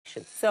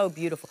So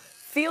beautiful.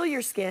 Feel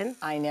your skin.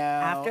 I know.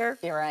 After.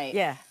 You're right.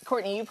 Yeah.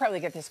 Courtney, you probably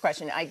get this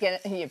question. I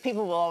get it.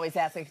 People will always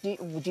ask, like,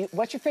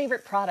 what's your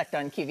favorite product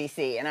on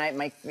QVC?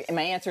 And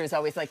my answer is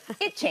always like,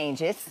 it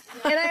changes.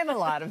 And I have a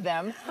lot of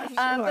them.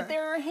 But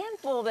there are a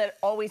handful that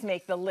always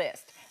make the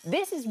list.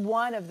 This is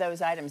one of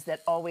those items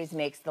that always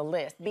makes the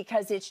list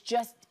because it's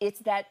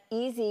that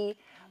easy,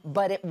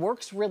 but it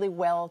works really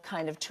well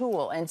kind of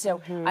tool. And so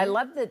I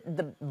love that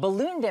the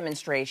balloon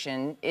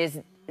demonstration is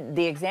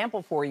the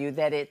example for you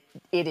that it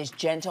is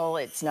gentle.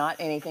 It's not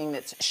anything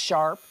that's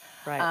sharp,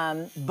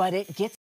 right. But it gets